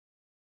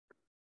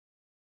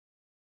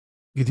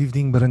Good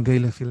evening, Barangay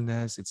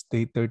LAFILNAZ. It's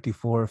day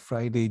 34,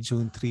 Friday,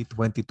 June 3,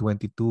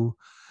 2022.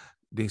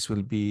 This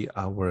will be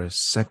our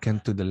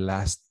second to the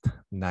last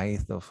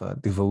night of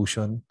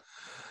devotion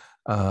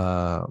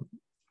uh,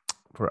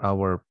 for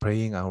our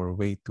praying our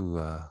way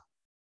to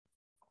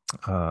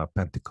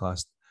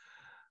Pentecost.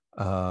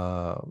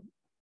 Uh,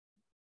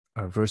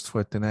 our verse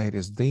for tonight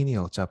is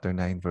Daniel chapter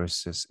 9,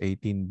 verses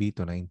 18b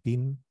to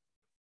 19.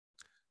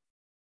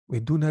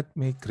 We do not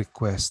make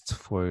requests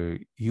for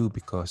you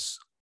because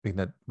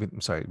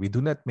we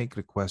do not make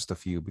request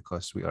of you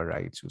because we are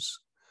righteous,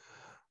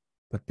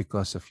 but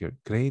because of your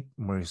great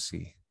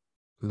mercy.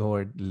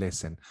 Lord,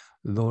 listen.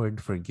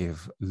 Lord,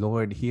 forgive.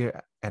 Lord,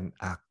 hear and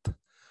act.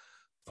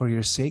 For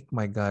your sake,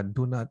 my God,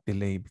 do not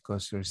delay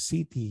because your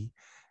city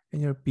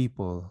and your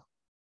people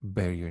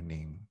bear your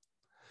name.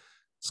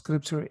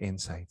 Scripture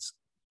insights.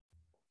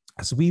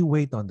 As we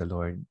wait on the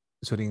Lord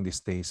during these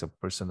days of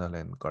personal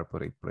and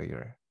corporate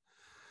prayer,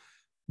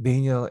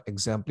 Daniel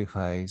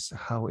exemplifies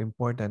how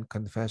important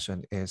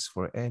confession is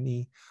for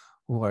any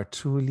who are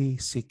truly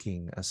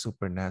seeking a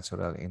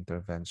supernatural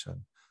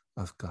intervention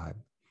of God.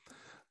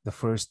 The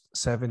first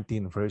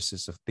 17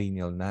 verses of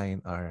Daniel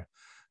 9 are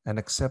an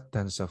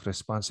acceptance of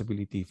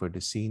responsibility for the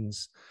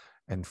sins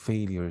and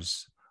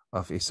failures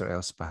of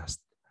Israel's past.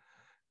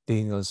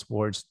 Daniel's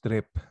words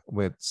drip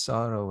with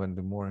sorrow and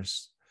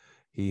remorse.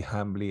 He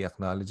humbly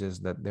acknowledges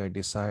that their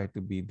desire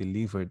to be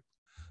delivered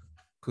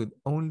could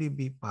only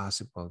be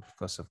possible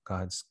because of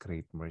God's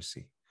great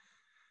mercy.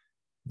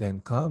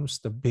 Then comes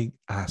the big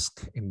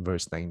ask in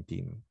verse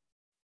 19.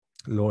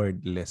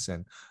 Lord,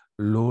 listen.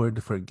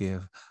 Lord,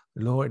 forgive.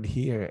 Lord,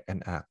 hear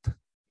and act.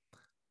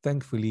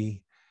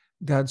 Thankfully,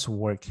 God's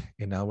work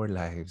in our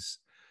lives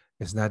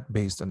is not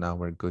based on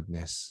our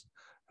goodness.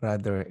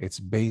 Rather,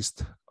 it's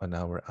based on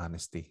our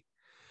honesty.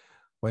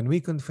 When we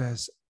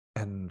confess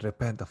and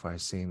repent of our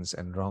sins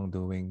and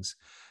wrongdoings,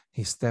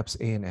 He steps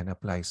in and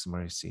applies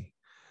mercy,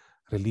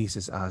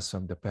 releases us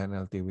from the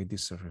penalty we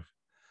deserve.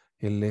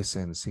 He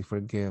listens, He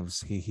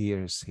forgives, He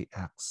hears, He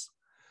acts.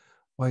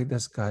 Why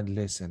does God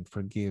listen,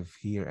 forgive,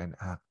 hear, and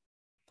act?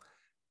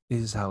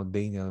 This is how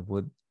Daniel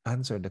would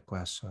answer the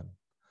question,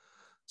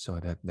 so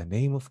that the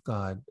name of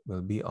God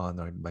will be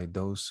honored by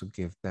those who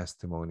give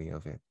testimony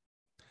of it.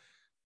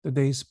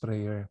 Today's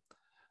prayer,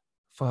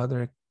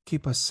 Father,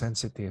 keep us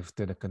sensitive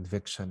to the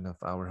conviction of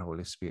our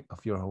Holy Spirit, of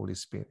your Holy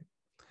Spirit.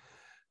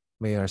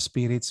 May our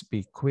spirits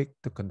be quick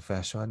to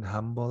confession,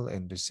 humble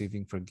in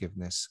receiving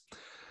forgiveness,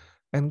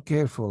 and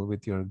careful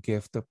with your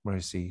gift of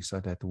mercy,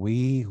 so that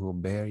we who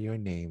bear your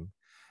name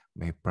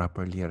may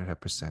properly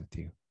represent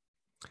you.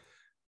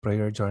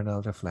 Prayer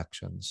Journal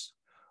Reflections.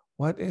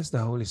 What is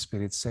the Holy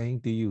Spirit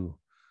saying to you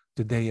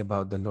today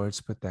about the Lord's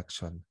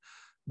protection,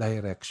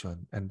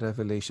 direction, and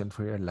revelation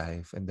for your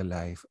life and the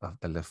life of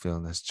the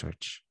LaFilNaz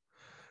Church?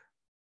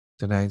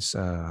 Tonight's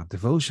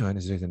devotion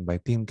is written by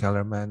Tim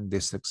Kellerman,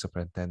 District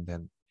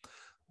Superintendent,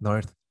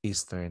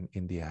 Northeastern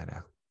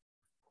Indiana.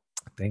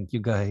 Thank you,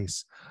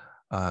 guys.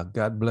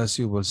 God bless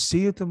you. We'll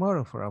see you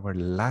tomorrow for our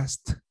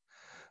last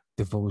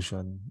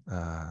devotion,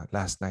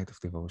 last night of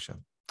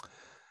devotion.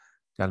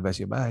 God bless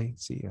you. Bye.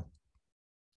 See you.